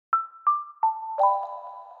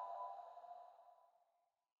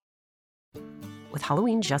With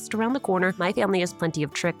Halloween just around the corner, my family has plenty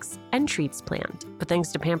of tricks and treats planned. But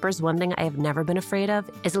thanks to Pampers, one thing I have never been afraid of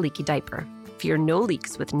is a leaky diaper. Fear no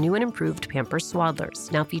leaks with new and improved Pampers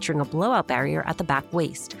Swaddlers, now featuring a blowout barrier at the back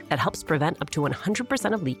waist that helps prevent up to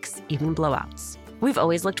 100% of leaks, even blowouts. We've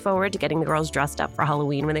always looked forward to getting the girls dressed up for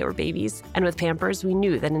Halloween when they were babies. And with Pampers, we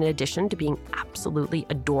knew that in addition to being absolutely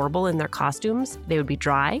adorable in their costumes, they would be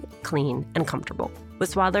dry, clean, and comfortable.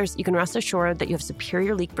 With Swaddlers, you can rest assured that you have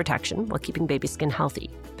superior leak protection while keeping baby skin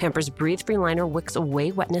healthy. Pampers Breathe-Free Liner wicks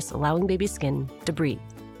away wetness, allowing baby skin to breathe,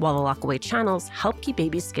 while the lock-away channels help keep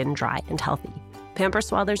baby skin dry and healthy. Pampers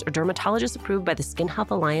Swaddlers are dermatologist approved by the Skin Health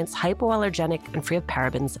Alliance, hypoallergenic, and free of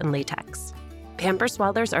parabens and latex. Pampers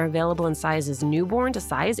Swaddlers are available in sizes newborn to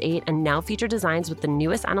size 8 and now feature designs with the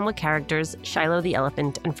newest animal characters, Shiloh the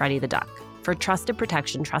elephant and Freddie the duck. For trusted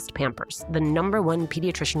protection, trust Pampers, the #1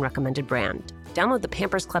 pediatrician recommended brand. Download the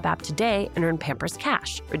Pampers Club app today and earn Pampers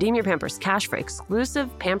Cash. Redeem your Pampers Cash for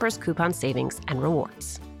exclusive Pampers coupon savings and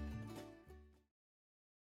rewards.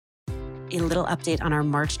 A little update on our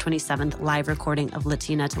March 27th live recording of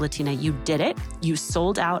Latina to Latina. You did it. You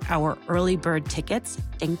sold out our early bird tickets.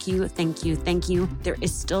 Thank you, thank you, thank you. There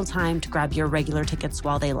is still time to grab your regular tickets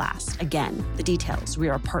while they last. Again, the details. We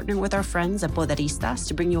are partnering with our friends at Poderistas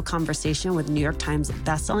to bring you a conversation with New York Times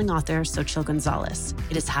bestselling author Xochitl Gonzalez.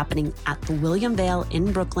 It is happening at the William Vale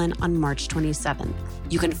in Brooklyn on March 27th.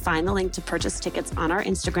 You can find the link to purchase tickets on our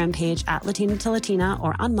Instagram page at Latina to Latina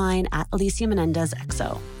or on mine at Alicia Menendez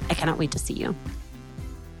XO. I cannot wait to see you.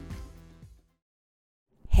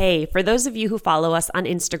 Hey, for those of you who follow us on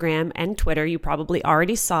Instagram and Twitter, you probably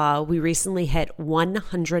already saw we recently hit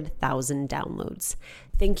 100,000 downloads.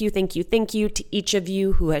 Thank you, thank you, thank you to each of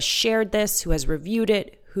you who has shared this, who has reviewed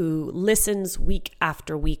it, who listens week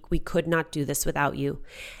after week. We could not do this without you.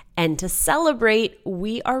 And to celebrate,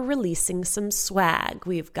 we are releasing some swag.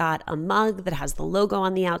 We've got a mug that has the logo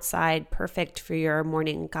on the outside, perfect for your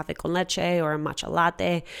morning café con leche or a matcha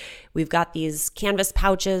latte. We've got these canvas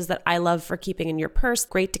pouches that I love for keeping in your purse.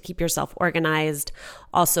 Great to keep yourself organized.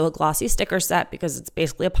 Also a glossy sticker set because it's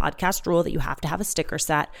basically a podcast rule that you have to have a sticker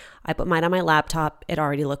set. I put mine on my laptop. It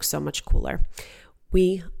already looks so much cooler.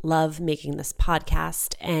 We love making this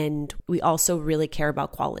podcast, and we also really care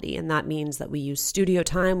about quality, and that means that we use studio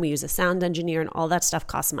time, we use a sound engineer, and all that stuff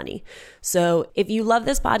costs money. So if you love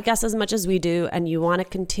this podcast as much as we do and you want to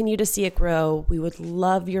continue to see it grow, we would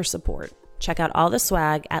love your support. Check out all the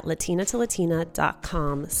swag at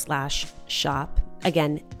latinatolatina.com/shop.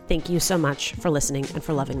 Again, thank you so much for listening and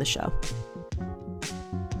for loving the show.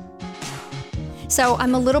 So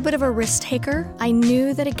I'm a little bit of a risk taker. I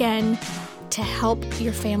knew that, again, to help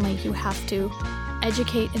your family, you have to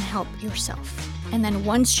educate and help yourself. And then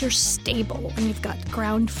once you're stable and you've got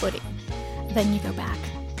ground footing, then you go back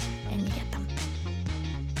and you get them.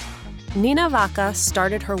 Nina Vaca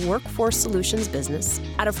started her workforce solutions business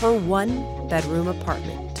out of her one-bedroom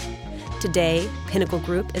apartment. Today, Pinnacle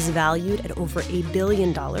Group is valued at over $1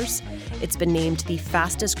 billion. It's been named the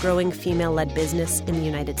fastest growing female-led business in the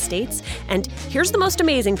United States. And here's the most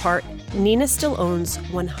amazing part. Nina still owns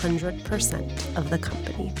 100% of the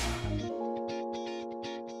company.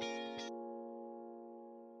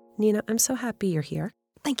 Nina, I'm so happy you're here.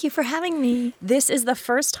 Thank you for having me. This is the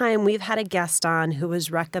first time we've had a guest on who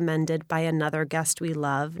was recommended by another guest we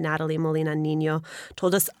love. Natalie Molina Nino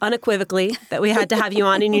told us unequivocally that we had to have you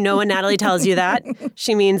on, and you know when Natalie tells you that,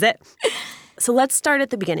 she means it. So let's start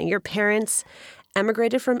at the beginning. Your parents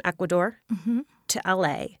emigrated from Ecuador to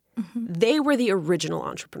L.A. They were the original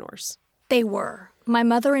entrepreneurs. They were. My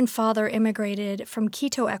mother and father immigrated from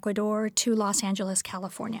Quito, Ecuador to Los Angeles,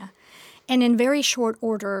 California. And in very short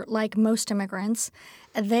order, like most immigrants,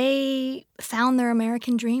 they found their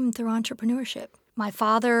American dream through entrepreneurship. My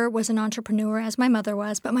father was an entrepreneur, as my mother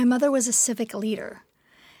was, but my mother was a civic leader.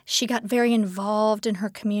 She got very involved in her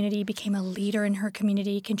community, became a leader in her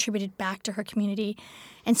community, contributed back to her community.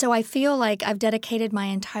 And so I feel like I've dedicated my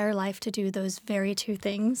entire life to do those very two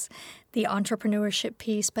things, the entrepreneurship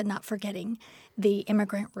piece, but not forgetting the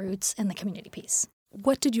immigrant roots and the community piece.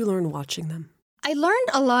 What did you learn watching them? I learned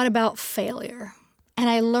a lot about failure. And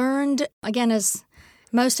I learned, again, as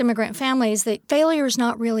most immigrant families, that failure is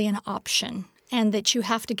not really an option and that you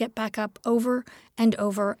have to get back up over and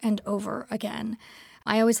over and over again.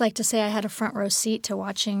 I always like to say I had a front row seat to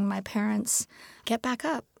watching my parents get back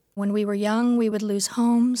up. When we were young, we would lose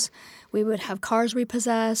homes. We would have cars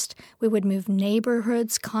repossessed. We would move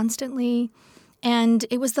neighborhoods constantly. And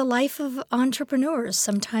it was the life of entrepreneurs.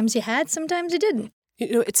 Sometimes you had, sometimes you didn't.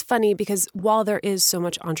 It's funny because while there is so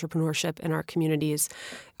much entrepreneurship in our communities,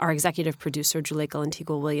 our executive producer, Juleka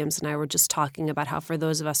Lantigua-Williams, and I were just talking about how for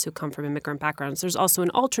those of us who come from immigrant backgrounds, there's also an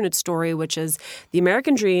alternate story, which is the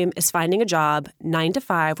American dream is finding a job 9 to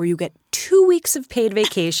 5 where you get 2 weeks of paid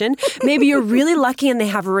vacation. Maybe you're really lucky and they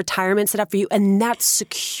have a retirement set up for you, and that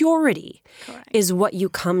security is what you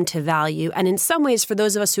come to value. And in some ways, for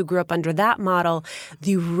those of us who grew up under that model,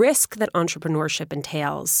 the risk that entrepreneurship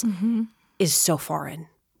entails is so foreign.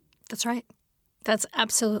 That's right. That's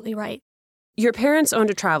absolutely right. Your parents owned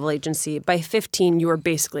a travel agency. By 15, you were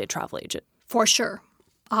basically a travel agent. For sure.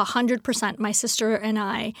 100%. My sister and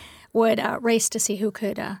I would race to see who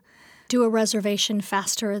could do a reservation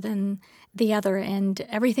faster than the other. And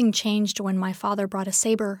everything changed when my father brought a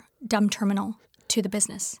Sabre dumb terminal to the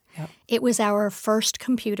business. Yep. It was our first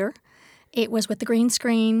computer. It was with the green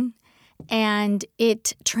screen. And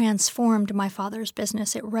it transformed my father's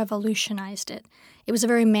business. It revolutionized it. It was a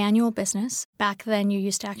very manual business. Back then, you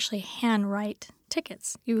used to actually handwrite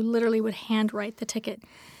tickets. You literally would handwrite the ticket.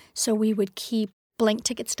 So we would keep blank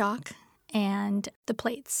ticket stock and the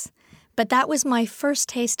plates. But that was my first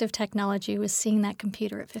taste of technology, was seeing that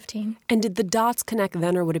computer at 15. And did the dots connect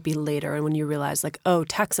then, or would it be later? And when you realized, like, oh,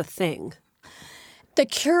 tech's a thing? The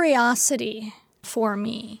curiosity for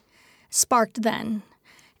me sparked then.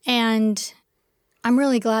 And I'm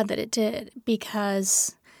really glad that it did,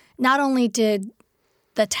 because not only did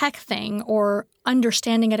the tech thing, or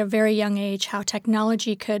understanding at a very young age how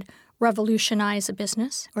technology could revolutionize a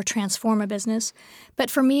business or transform a business, but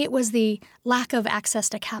for me it was the lack of access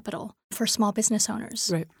to capital for small business owners.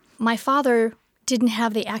 Right. My father didn't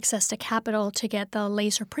have the access to capital to get the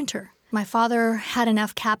laser printer. My father had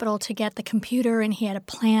enough capital to get the computer, and he had a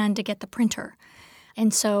plan to get the printer.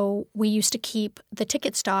 And so we used to keep the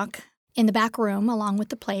ticket stock in the back room along with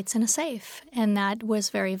the plates in a safe. And that was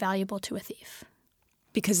very valuable to a thief.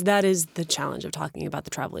 Because that is the challenge of talking about the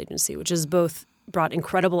travel agency, which has both brought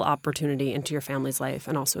incredible opportunity into your family's life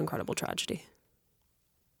and also incredible tragedy.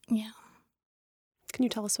 Yeah. Can you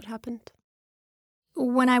tell us what happened?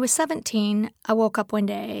 When I was 17, I woke up one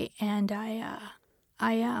day and I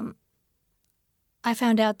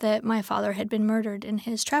found out that my father had been murdered in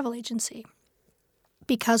his travel agency.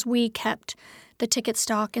 Because we kept the ticket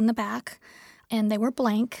stock in the back, and they were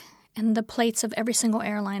blank, and the plates of every single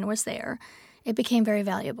airline was there, it became very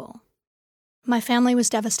valuable. My family was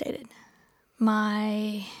devastated.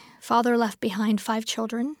 My father left behind 5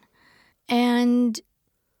 children, and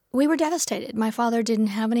we were devastated. My father didn't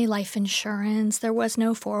have any life insurance. There was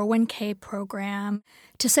no 401k program.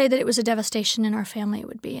 To say that it was a devastation in our family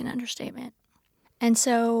would be an understatement. And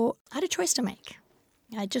so I had a choice to make.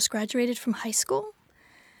 I just graduated from high school.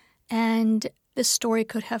 And this story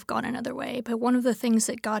could have gone another way, but one of the things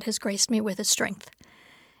that God has graced me with is strength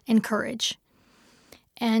and courage.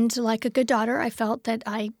 And like a good daughter, I felt that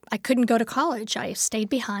I couldn't go to college. I stayed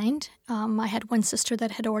behind. I had one sister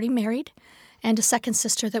that had already married, and a second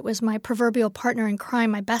sister that was my proverbial partner in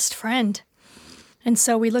crime, my best friend. And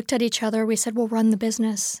so we looked at each other. We said, we'll run the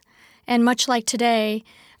business. And much like today,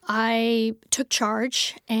 I took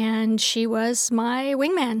charge, and she was my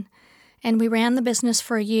wingman. And we ran the business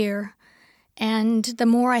for a year. And the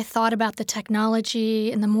more I thought about the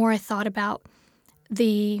technology, and the more I thought about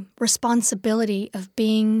the responsibility of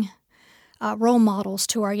being role models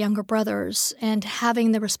to our younger brothers, and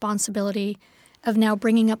having the responsibility of now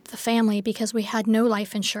bringing up the family, because we had no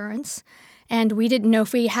life insurance and we didn't know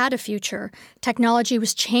if we had a future. Technology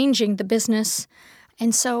was changing the business.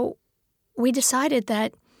 And so we decided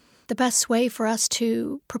that the best way for us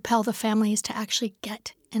to propel the family is to actually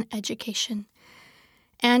get an education.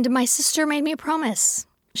 And my sister made me a promise.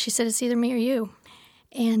 She said, it's either me or you.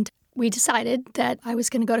 And we decided that I was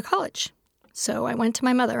going to go to college. So I went to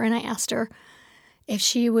my mother and I asked her if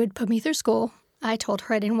she would put me through school. I told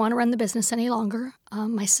her I didn't want to run the business any longer.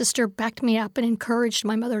 My sister backed me up and encouraged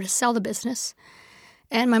my mother to sell the business.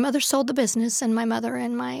 And my mother sold the business, and my mother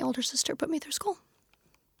and my older sister put me through school.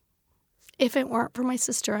 If it weren't for my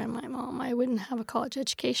sister and my mom, I wouldn't have a college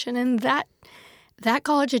education. And that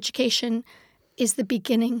college education is the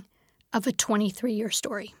beginning of a 23-year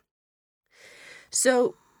story.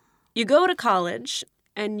 So you go to college,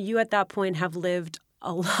 and you at that point have lived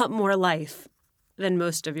a lot more life than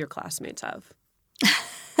most of your classmates have.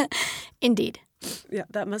 Indeed. Yeah,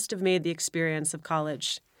 that must have made the experience of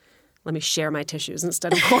college. Let me share my tissues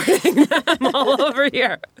instead of hoarding them all over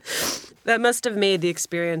here. That must have made the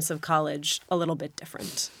experience of college a little bit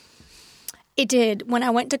different. It did. When I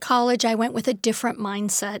went to college, I went with a different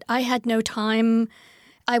mindset. I had no time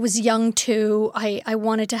I was young too. I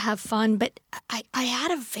wanted to have fun, but I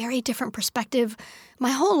had a very different perspective.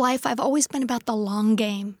 My whole life, I've always been about the long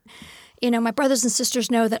game. My brothers and sisters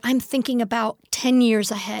know that I'm thinking about 10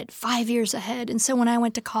 years ahead, 5 years ahead. And so when I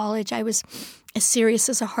went to college, I was as serious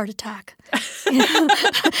as a heart attack.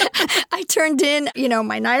 I turned in,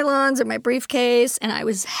 my nylons and my briefcase, and I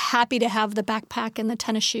was happy to have the backpack and the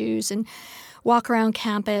tennis shoes and walk around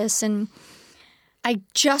campus. And I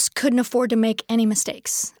just couldn't afford to make any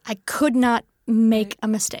mistakes. I could not make a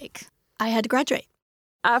mistake. I had to graduate.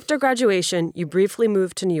 After graduation, you briefly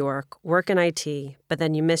moved to New York, work in IT, but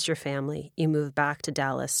then you miss your family. You moved back to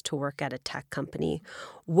Dallas to work at a tech company.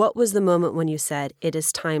 What was the moment when you said, it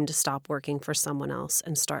is time to stop working for someone else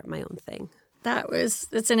and start my own thing?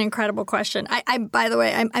 It's an incredible question. By the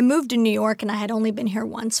way, I moved to New York and I had only been here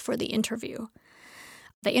once for the interview.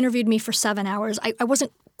 They interviewed me for 7 hours. I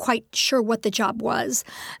wasn't quite sure what the job was,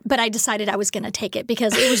 but I decided I was going to take it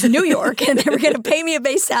because it was New York and they were going to pay me a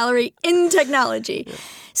base salary in technology.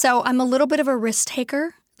 So I'm a little bit of a risk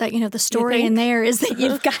taker. That the story in there is that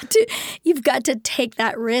you've got to take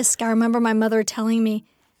that risk. I remember my mother telling me,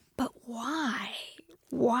 "But why?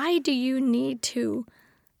 Why do you need to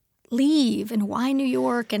leave and why New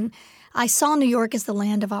York?" And I saw New York as the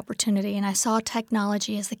land of opportunity, and I saw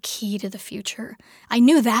technology as the key to the future. I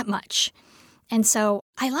knew that much. And so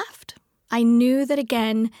I left. I knew that,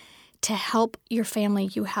 again, to help your family,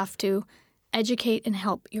 you have to educate and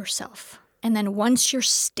help yourself. And then once you're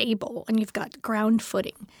stable and you've got ground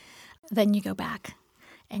footing, then you go back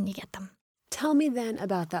and you get them. Tell me then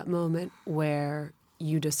about that moment where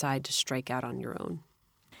you decide to strike out on your own.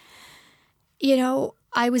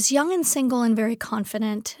 I was young and single and very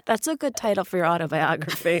confident. That's a good title for your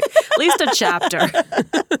autobiography. At least a chapter.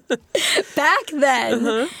 Back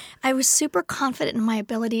then, I was super confident in my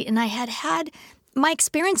ability, and I had my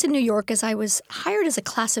experience in New York as I was hired as a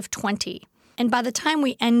class of 20. And by the time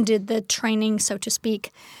we ended the training, so to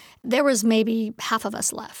speak, there was maybe half of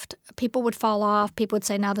us left. People would fall off. People would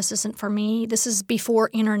say, no, this isn't for me. This is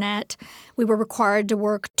before internet. We were required to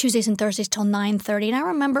work Tuesdays and Thursdays till 9:30. And I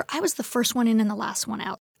remember I was the first one in and the last one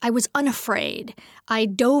out. I was unafraid. I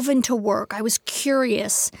dove into work. I was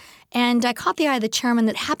curious. And I caught the eye of the chairman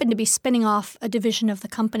that happened to be spinning off a division of the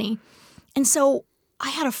company. And so I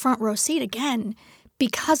had a front row seat again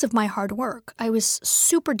because of my hard work. I was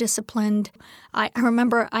super disciplined. I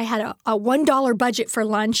remember I had a $1 budget for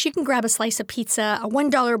lunch. You can grab a slice of pizza, a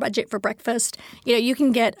 $1 budget for breakfast. You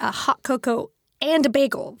can get a hot cocoa and a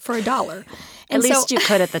bagel for $1. At least you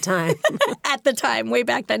could at the time. At the time, way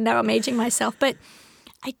back then. Now I'm aging myself. But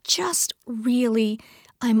I just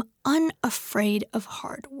I'm unafraid of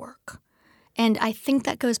hard work. And I think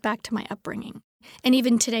that goes back to my upbringing. And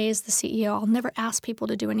even today as the CEO, I'll never ask people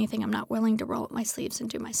to do anything I'm not willing to roll up my sleeves and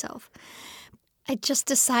do myself. I just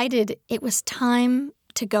decided it was time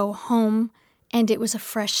to go home, and it was a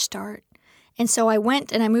fresh start. And so I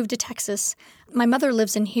went and I moved to Texas. My mother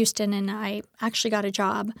lives in Houston, and I actually got a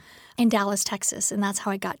job in Dallas, Texas, and that's how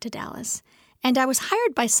I got to Dallas. And I was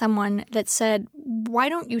hired by someone that said, why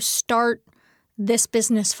don't you start this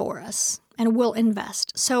business for us, and we'll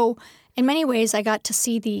invest. So in many ways, I got to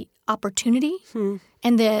see the opportunity,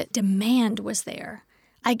 and the demand was there.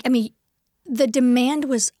 I mean, the demand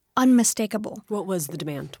was unmistakable. What was the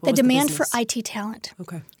demand? The demand for IT talent.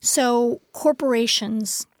 Okay. So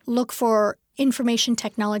corporations look for information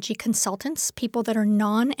technology consultants, people that are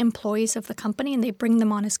non-employees of the company, and they bring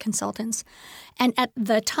them on as consultants. And at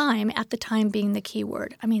the time being the key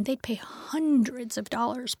word, they'd pay hundreds of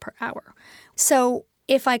dollars per hour. So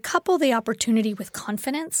if I couple the opportunity with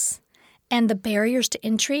confidence, and the barriers to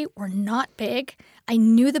entry were not big. I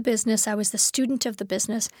knew the business. I was the student of the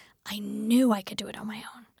business. I knew I could do it on my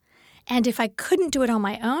own. And if I couldn't do it on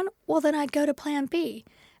my own, well, then I'd go to plan B.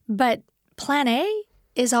 But plan A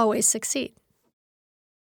is always succeed.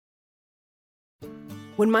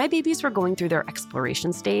 When my babies were going through their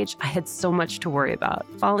exploration stage, I had so much to worry about.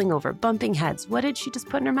 Falling over, bumping heads. What did she just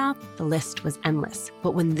put in her mouth? The list was endless.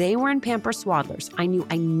 But when they were in Pampers Swaddlers, I knew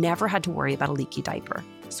I never had to worry about a leaky diaper.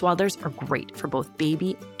 Swaddlers are great for both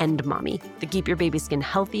baby and mommy. They keep your baby's skin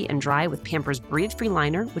healthy and dry with Pampers Breathe-Free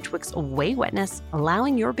Liner, which wicks away wetness,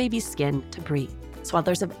 allowing your baby's skin to breathe.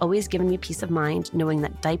 Swaddlers have always given me peace of mind knowing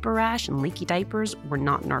that diaper rash and leaky diapers were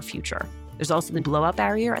not in our future. There's also the blowout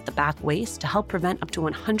barrier at the back waist to help prevent up to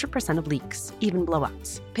 100% of leaks, even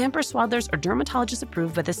blowouts. Pampers Swaddlers are dermatologist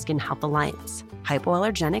approved by the Skin Health Alliance,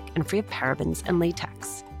 hypoallergenic and free of parabens and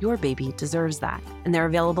latex. Your baby deserves that. And they're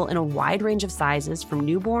available in a wide range of sizes from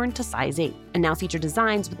newborn to size 8, and now feature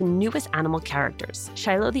designs with the newest animal characters,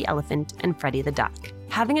 Shiloh the elephant and Freddie the duck.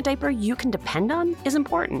 Having a diaper you can depend on is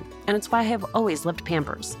important, and it's why I have always loved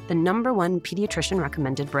Pampers, the #1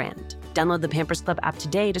 pediatrician-recommended brand. Download the Pampers Club app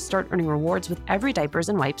today to start earning rewards with every diapers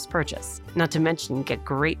and wipes purchase. Not to mention, get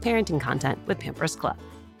great parenting content with Pampers Club.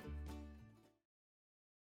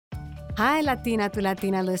 Hi, Latina to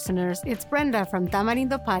Latina listeners. It's Brenda from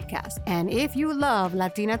Tamarindo Podcast. And if you love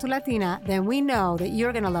Latina to Latina, then we know that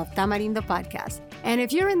you're going to love Tamarindo Podcast. And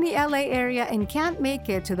if you're in the LA area and can't make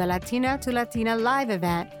it to the Latina to Latina live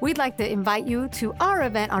event, we'd like to invite you to our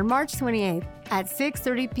event on March 28th. At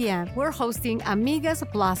 6:30 p.m., we're hosting Amigas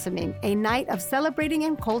Blossoming, a night of celebrating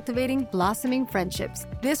and cultivating blossoming friendships.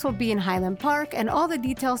 This will be in Highland Park, and all the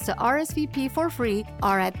details to RSVP for free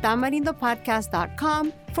are at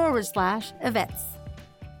tamarindopodcast.com/events.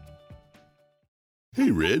 Hey,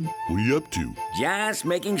 Red, what are you up to? Just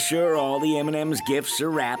making sure all the M&M's gifts are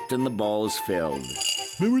wrapped and the bowls filled.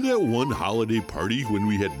 Remember that one holiday party when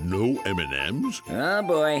we had no M&Ms? Oh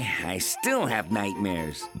boy, I still have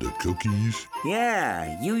nightmares. The cookies?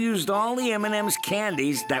 Yeah, you used all the M&M's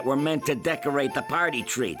candies that were meant to decorate the party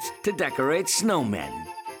treats, to decorate snowmen.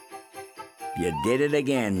 You did it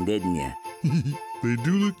again, didn't you? They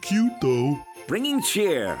do look cute, though. Bringing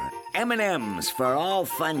cheer, M&M's for all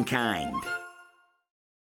fun kind.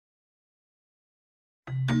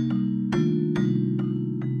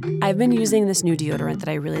 I've been using this new deodorant that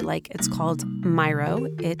I really like. It's called Myro.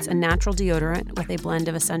 It's a natural deodorant with a blend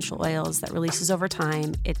of essential oils that releases over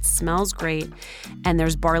time. It smells great, and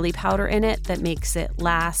there's barley powder in it that makes it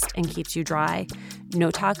last and keeps you dry. No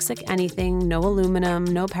toxic anything, no aluminum,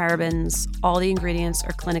 no parabens. All the ingredients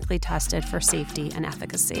are clinically tested for safety and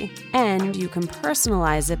efficacy. And you can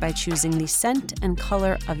personalize it by choosing the scent and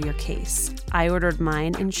color of your case. I ordered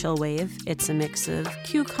mine in Chill Wave. It's a mix of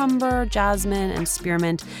cucumber, jasmine, and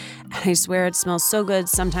spearmint. I swear it smells so good,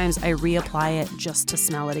 sometimes I reapply it just to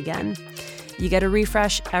smell it again. You get a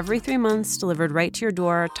refresh every 3 months, delivered right to your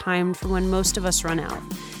door, timed for when most of us run out.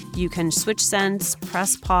 You can switch scents,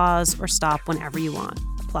 press pause, or stop whenever you want.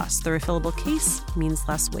 Plus, the refillable case means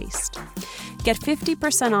less waste. Get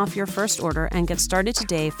 50% off your first order and get started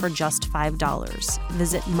today for just $5.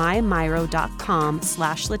 Visit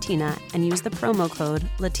mymyro.com/Latina and use the promo code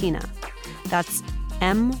Latina. That's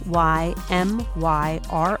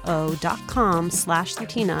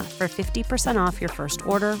mymyro.com/Latina for 50% off your first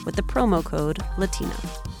order with the promo code Latina.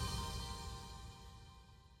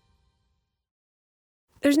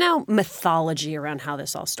 There's now mythology around how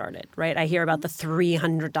this all started, right? I hear about the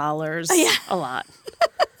 $300 a lot.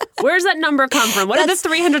 Where's that number come from? What did the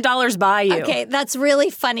 $300 buy you? Okay, that's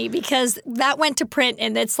really funny because that went to print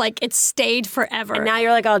and it's like it stayed forever. And now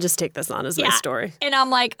you're like, I'll just take this on as my story. And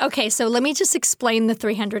I'm like, okay, so let me just explain the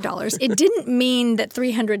 $300. It didn't mean that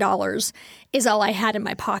 $300 is all I had in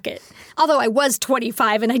my pocket. Although I was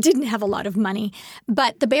 25 and I didn't have a lot of money.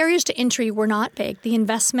 But the barriers to entry were not big. The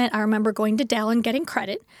investment, I remember going to Dell and getting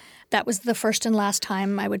credit. That was the first and last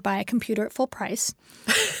time I would buy a computer at full price.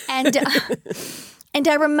 And and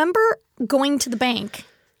I remember going to the bank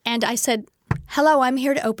and I said, hello, I'm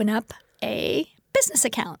here to open up a business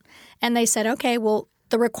account. And they said, okay, well,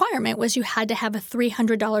 the requirement was you had to have a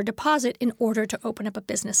 $300 deposit in order to open up a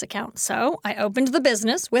business account. So I opened the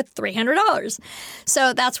business with $300.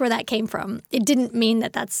 So that's where that came from. It didn't mean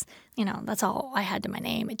that that's all I had to my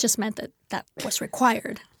name. It just meant that that was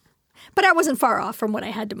required. But I wasn't far off from what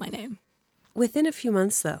I had to my name. Within a few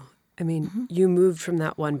months, though, I mean, you moved from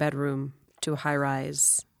that one bedroom to a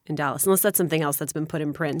high-rise in Dallas, unless that's something else that's been put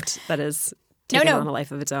in print that is taken on a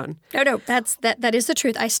life of its own. No, that is the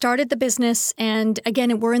truth. I started the business, and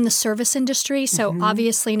again, we're in the service industry, so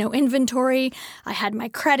obviously no inventory. I had my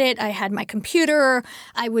credit. I had my computer.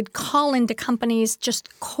 I would call into companies,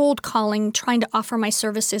 just cold calling, trying to offer my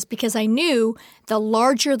services because I knew the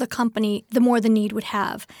larger the company, the more the need would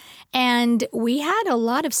have. And we had a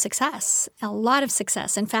lot of success.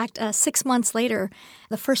 In fact, 6 months later,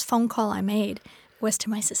 the first phone call I made was to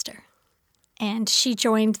my sister. And she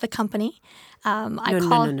joined the company. No.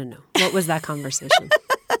 What was that conversation?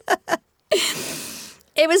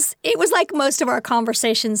 It was like most of our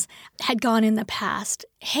conversations had gone in the past.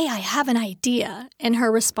 Hey, I have an idea. And her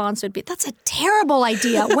response would be, that's a terrible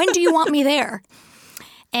idea. When do you want me there?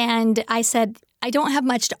 And I said, I don't have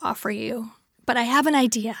much to offer you, but I have an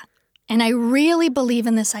idea. And I really believe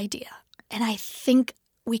in this idea. And I think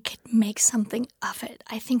we could make something of it.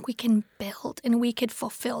 I think we can build and we could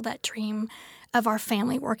fulfill that dream of our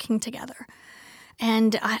family working together.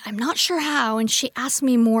 And I'm not sure how. And she asked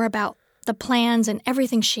me more about the plans and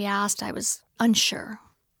everything she asked. I was unsure.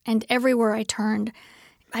 And everywhere I turned,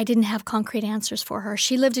 I didn't have concrete answers for her.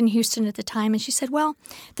 She lived in Houston at the time, and she said, well,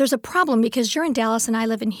 there's a problem because you're in Dallas and I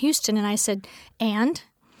live in Houston. And I said, and?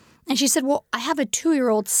 And she said, well, I have a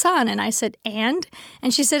 2-year-old son. And I said, and?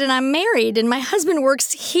 And she said, and I'm married, and my husband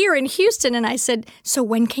works here in Houston. And I said, so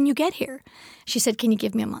when can you get here? She said, can you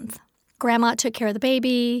give me a month? Grandma took care of the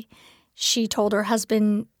baby. She told her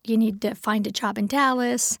husband, you need to find a job in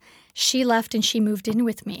Dallas. She left and she moved in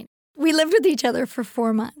with me. We lived with each other for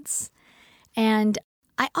 4 months. And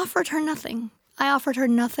I offered her nothing. I offered her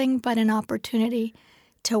nothing but an opportunity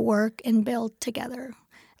to work and build together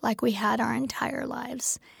like we had our entire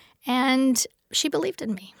lives. And she believed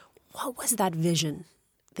in me. What was that vision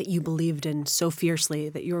that you believed in so fiercely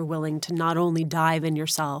that you were willing to not only dive in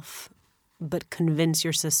yourself, but convince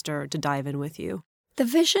your sister to dive in with you? The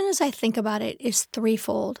vision, as I think about it, is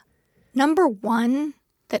threefold. Number one,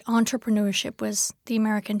 that entrepreneurship was the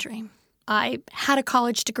American dream. I had a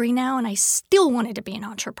college degree now, and I still wanted to be an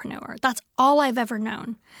entrepreneur. That's all I've ever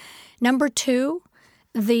known. Number two,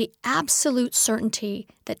 the absolute certainty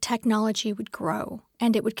that technology would grow,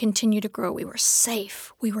 and it would continue to grow. We were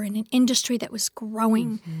safe. We were in an industry that was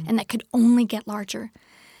growing and that could only get larger.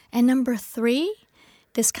 And number three,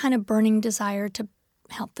 this kind of burning desire to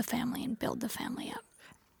help the family and build the family up.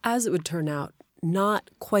 As it would turn out, not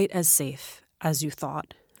quite as safe as you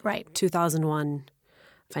thought. Right. 2001,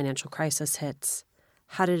 financial crisis hits.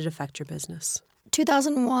 How did it affect your business?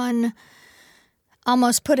 2001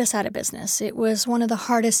 almost put us out of business. It was one of the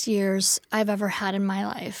hardest years I've ever had in my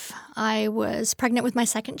life. I was pregnant with my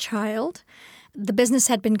second child. The business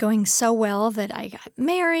had been going so well that I got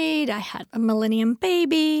married. I had a millennium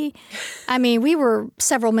baby. I mean, we were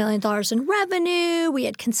several $1 million in revenue. We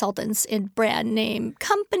had consultants in brand name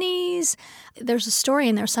companies. There's a story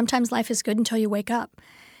in there. Sometimes life is good until you wake up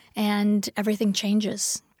and everything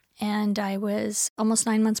changes. And I was almost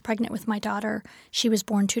 9 months pregnant with my daughter. She was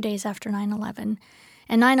born 2 days after 9/11.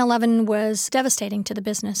 And 9/11 was devastating to the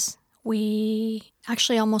business. We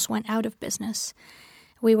actually almost went out of business.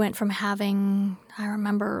 We went from having, I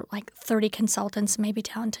remember, like 30 consultants, maybe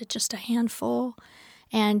down to just a handful.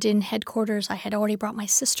 And in headquarters, I had already brought my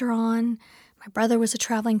sister on. My brother was a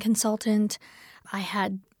traveling consultant. I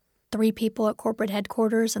had 3 people at corporate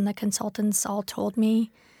headquarters, and the consultants all told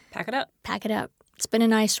me, Pack it up. Pack it up. It's been a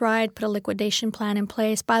nice ride. Put a liquidation plan in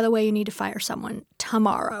place. By the way, you need to fire someone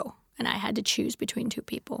tomorrow. And I had to choose between 2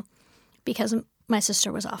 people because my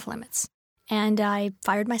sister was off limits. And I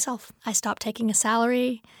fired myself. I stopped taking a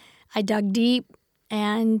salary. I dug deep.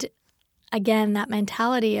 And again, that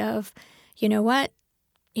mentality of, you know what?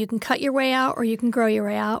 You can cut your way out or you can grow your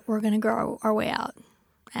way out. We're going to grow our way out.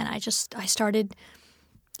 And I started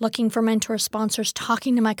looking for mentors, sponsors,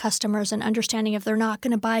 talking to my customers and understanding if they're not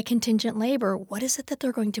going to buy contingent labor, what is it that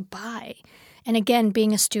they're going to buy? And again,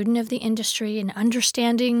 being a student of the industry and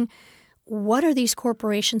understanding what are these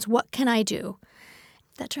corporations, what can I do?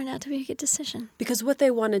 That turned out to be a good decision. Because what they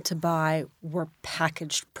wanted to buy were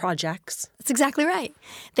packaged projects. That's exactly right.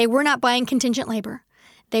 They were not buying contingent labor.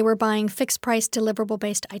 They were buying fixed-price,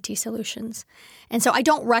 deliverable-based IT solutions. And so I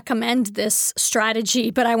don't recommend this strategy,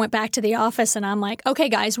 but I went back to the office and I'm like, okay,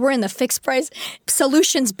 guys, we're in the fixed-price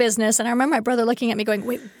solutions business. And I remember my brother looking at me going,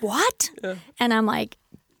 wait, what? Yeah. And I'm like,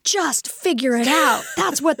 just figure it out.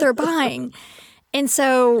 That's what they're buying. And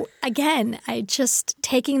so, again, I just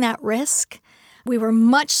taking that risk. We were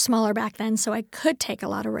much smaller back then, so I could take a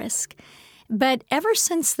lot of risk. But ever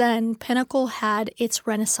since then, Pinnacle had its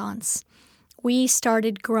renaissance. We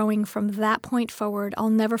started growing from that point forward. I'll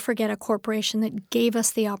never forget a corporation that gave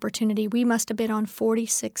us the opportunity. We must have been on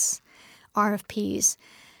 46 RFPs.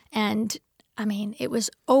 And, I mean, it was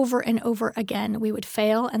over and over again. We would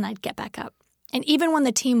fail, and I'd get back up. And even when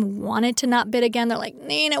the team wanted to not bid again, they're like,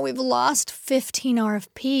 Nina, we've lost 15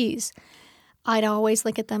 RFPs. I'd always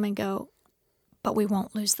look at them and go, but we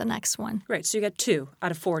won't lose the next one. Right, so you got 2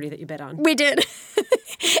 out of 40 that you bid on. We did.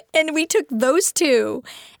 And we took those 2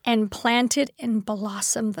 and planted and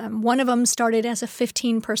blossomed them. One of them started as a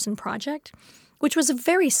 15-person project, which was a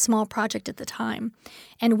very small project at the time.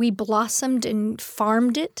 And we blossomed and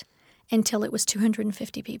farmed it until it was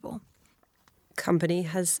 250 people. Company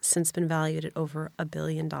has since been valued at over $1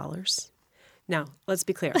 billion. Now, let's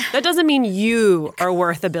be clear. That doesn't mean you are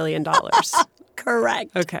worth $1 billion.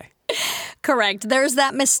 Correct. Okay. Correct. There's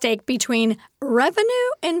that mistake between revenue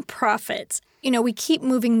and profits. You know, we keep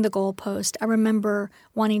moving the goalpost. I remember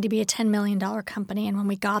wanting to be a $10 million company, and when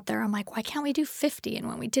we got there, I'm like, why can't we do 50? And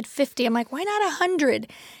when we did 50, I'm like, why not 100?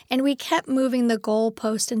 And we kept moving the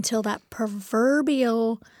goalpost until that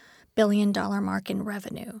proverbial $1 billion mark in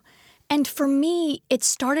revenue. And for me, it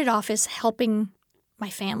started off as helping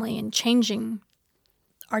my family and changing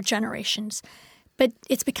our generations. But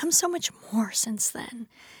it's become so much more since then.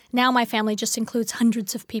 Now my family just includes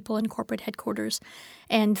hundreds of people in corporate headquarters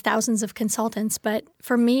and thousands of consultants. But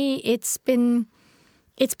for me, it's been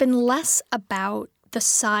less about the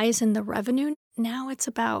size and the revenue. Now it's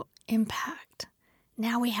about impact.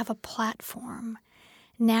 Now we have a platform.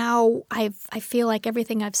 Now I feel like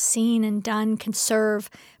everything I've seen and done can serve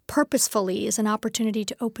purposefully as an opportunity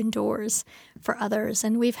to open doors for others.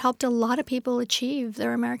 And we've helped a lot of people achieve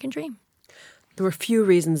their American dream. There were a few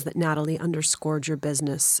reasons that Natalie underscored your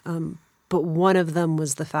business, but one of them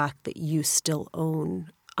was the fact that you still own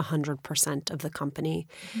 100% of the company,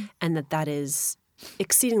 and that is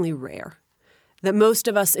exceedingly rare. That most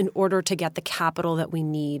of us, in order to get the capital that we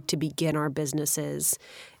need to begin our businesses,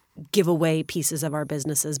 give away pieces of our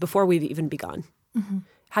businesses before we've even begun.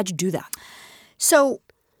 How'd you do that? So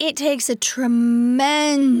it takes a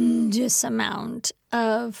tremendous amount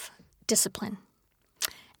of discipline.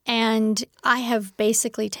 And I have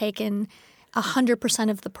basically taken 100%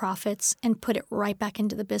 of the profits and put it right back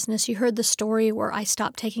into the business. You heard the story where I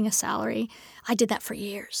stopped taking a salary. I did that for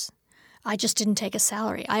years. I just didn't take a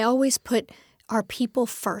salary. I always put our people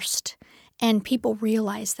first, and people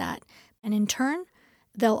realize that. And in turn,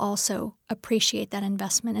 they'll also appreciate that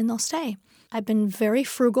investment and they'll stay. I've been very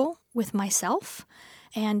frugal with myself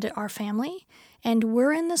and our family, and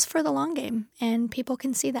we're in this for the long game, and people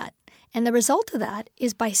can see that. And the result of that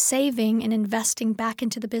is by saving and investing back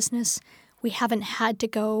into the business, we haven't had to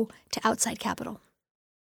go to outside capital.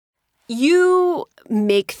 You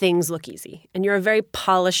make things look easy, and you're a very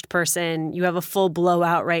polished person. You have a full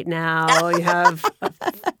blowout right now.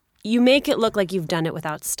 You make it look like you've done it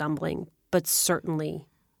without stumbling, but certainly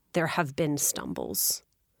there have been stumbles.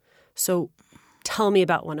 So tell me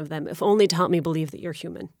about one of them, if only to help me believe that you're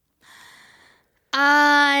human.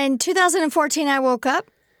 In 2014, I woke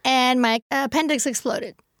up and my appendix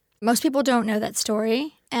exploded. Most people don't know that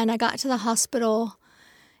story. And I got to the hospital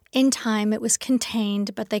in time. It was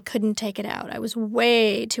contained, but they couldn't take it out. I was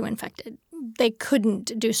way too infected. They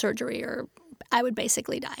couldn't do surgery or I would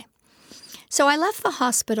basically die. So I left the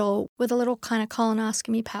hospital with a little kind of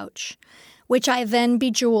colonoscopy pouch, which I then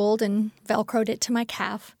bejeweled and Velcroed it to my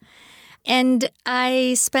calf. And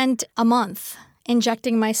I spent a month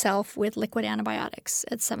injecting myself with liquid antibiotics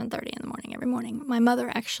at 7:30 in the morning every morning. My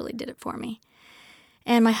mother actually did it for me.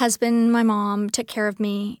 And my husband, my mom took care of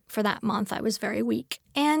me for that month. I was very weak.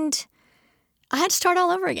 And I had to start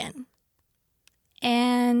all over again.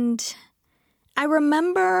 And I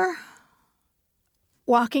remember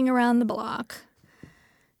walking around the block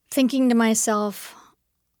thinking to myself,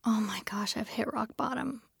 oh my gosh, I've hit rock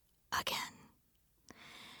bottom again.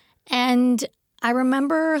 And I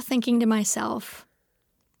remember thinking to myself,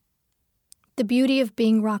 the beauty of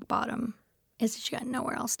being rock bottom is that you got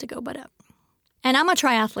nowhere else to go but up. And I'm a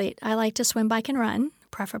triathlete. I like to swim, bike, and run,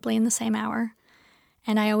 preferably in the same hour.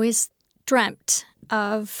 And I always dreamt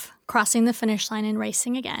of crossing the finish line and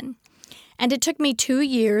racing again. And it took me 2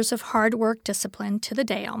 years of hard work, discipline, to the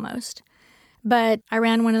day almost. But I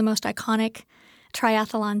ran one of the most iconic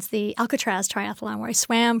triathlons, the Alcatraz triathlon, where I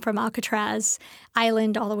swam from Alcatraz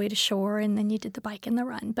Island all the way to shore, and then you did the bike and the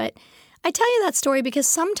run. But I tell you that story because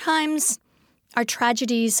sometimes our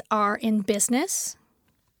tragedies are in business,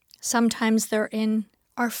 sometimes they're in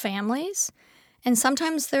our families, and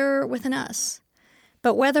sometimes they're within us.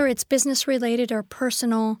 But whether it's business-related or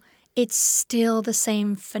personal, it's still the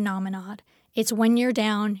same phenomenon. It's when you're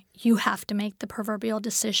down, you have to make the proverbial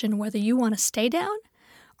decision whether you want to stay down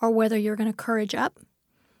or whether you're going to courage up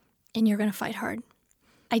and you're going to fight hard.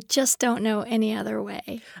 I just don't know any other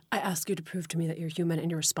way. I ask you to prove to me that you're human, and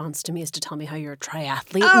your response to me is to tell me how you're a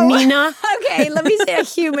triathlete, Nina. Okay, let me say a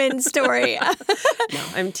human story. No,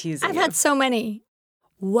 I'm teasing I've you. had so many.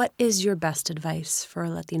 What is your best advice for a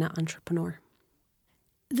Latina entrepreneur?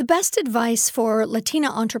 The best advice for Latina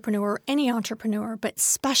entrepreneur, any entrepreneur, but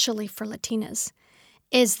especially for Latinas,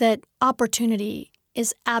 is that opportunity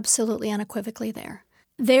is absolutely unequivocally there.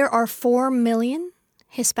 There are 4 million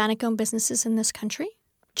Hispanic-owned businesses in this country,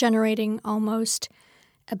 generating almost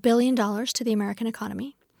 $1 billion to the American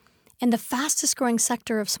economy. And the fastest-growing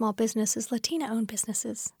sector of small business is Latina-owned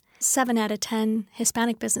businesses. 7 out of 10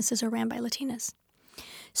 Hispanic businesses are ran by Latinas.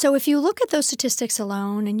 So if you look at those statistics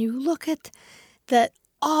alone and you look at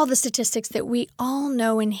all the statistics that we all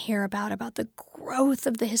know and hear about the growth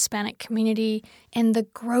of the Hispanic community and the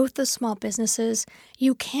growth of small businesses,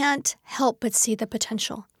 you can't help but see the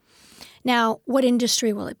potential. Now, what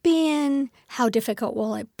industry will it be in? How difficult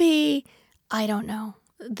will it be? I don't know.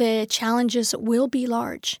 The challenges will be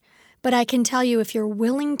large. But I can tell you, if you're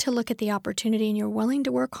willing to look at the opportunity and you're willing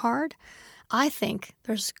to work hard, I think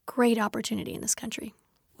there's great opportunity in this country.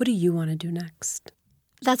 What do you want to do next?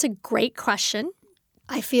 That's a great question.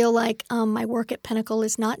 I feel like my work at Pinnacle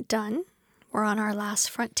is not done. We're on our last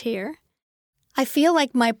frontier. I feel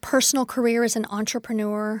like my personal career as an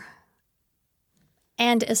entrepreneur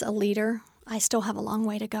and as a leader, I still have a long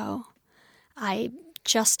way to go. I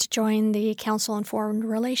just joined the Council on Foreign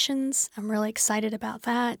Relations. I'm really excited about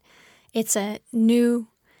that. It's a new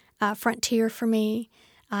frontier for me.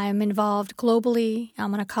 I'm involved globally.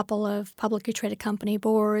 I'm on a couple of publicly traded company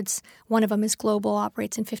boards. One of them is global,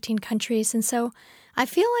 operates in 15 countries. And so I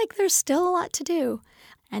feel like there's still a lot to do.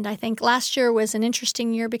 And I think last year was an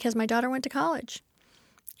interesting year because my daughter went to college.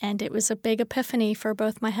 And it was a big epiphany for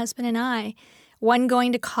both my husband and I. One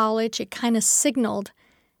going to college, it kind of signaled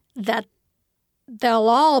that they'll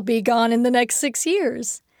all be gone in the next 6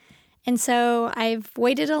 years. And so I've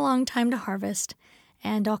waited a long time to harvest,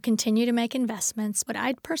 and I'll continue to make investments. What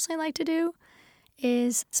I'd personally like to do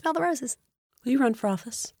is smell the roses. Will you run for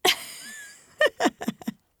office?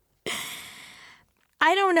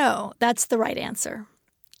 I don't know. That's the right answer.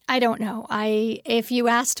 I don't know. If you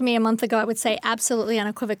asked me a month ago, I would say absolutely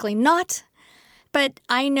unequivocally not. But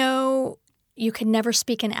I know you can never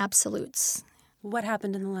speak in absolutes. What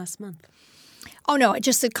happened in the last month? Oh, no, it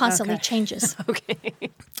constantly changes. Okay.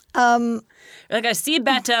 Like, I see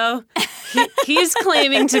Beto. He's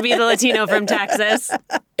claiming to be the Latino from Texas.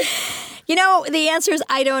 You know, the answer is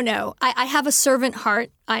I don't know. I have a servant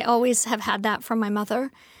heart. I always have had that from my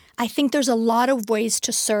mother. I think there's a lot of ways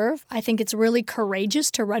to serve. I think it's really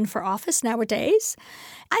courageous to run for office nowadays.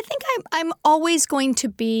 I think I'm always going to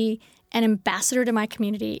be an ambassador to my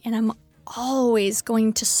community, and I'm always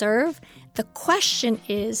going to serve. The question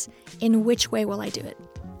is, in which way will I do it?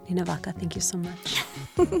 Nina Vaca, thank you so much.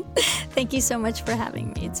 Thank you so much for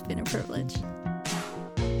having me. It's been a privilege.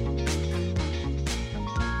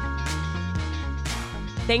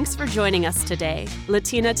 Thanks for joining us today.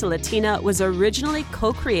 Latina to Latina was originally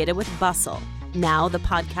co-created with Bustle. Now the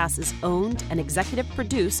podcast is owned and executive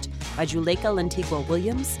produced by Juleka Lantigua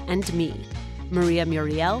Williams and me. Maria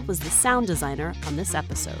Muriel was the sound designer on this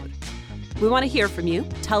episode. We want to hear from you.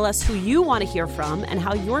 Tell us who you want to hear from and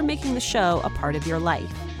how you're making the show a part of your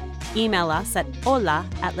life. Email us at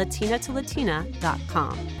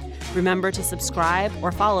hola@latinatolatina.com. Remember to subscribe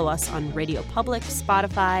or follow us on Radio Public,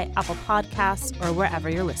 Spotify, Apple Podcasts, or wherever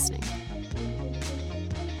you're listening.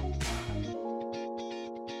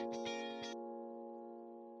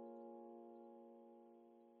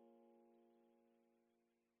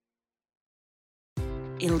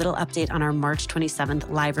 A little update on our March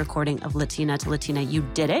 27th live recording of Latina to Latina. You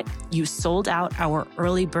did it. You sold out our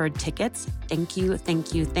early bird tickets. Thank you,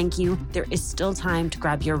 thank you, thank you. There is still time to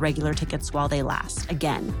grab your regular tickets while they last.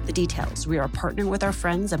 Again, the details. We are partnering with our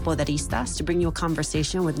friends at Poderistas to bring you a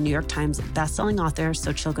conversation with New York Times bestselling author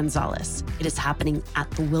Xochitl Gonzalez. It is happening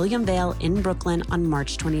at the William Vale in Brooklyn on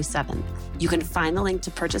March 27th. You can find the link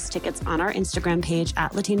to purchase tickets on our Instagram page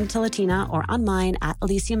at Latina to Latina or on mine at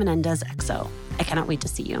Alicia Menendez XO. I cannot wait to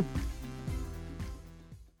see you.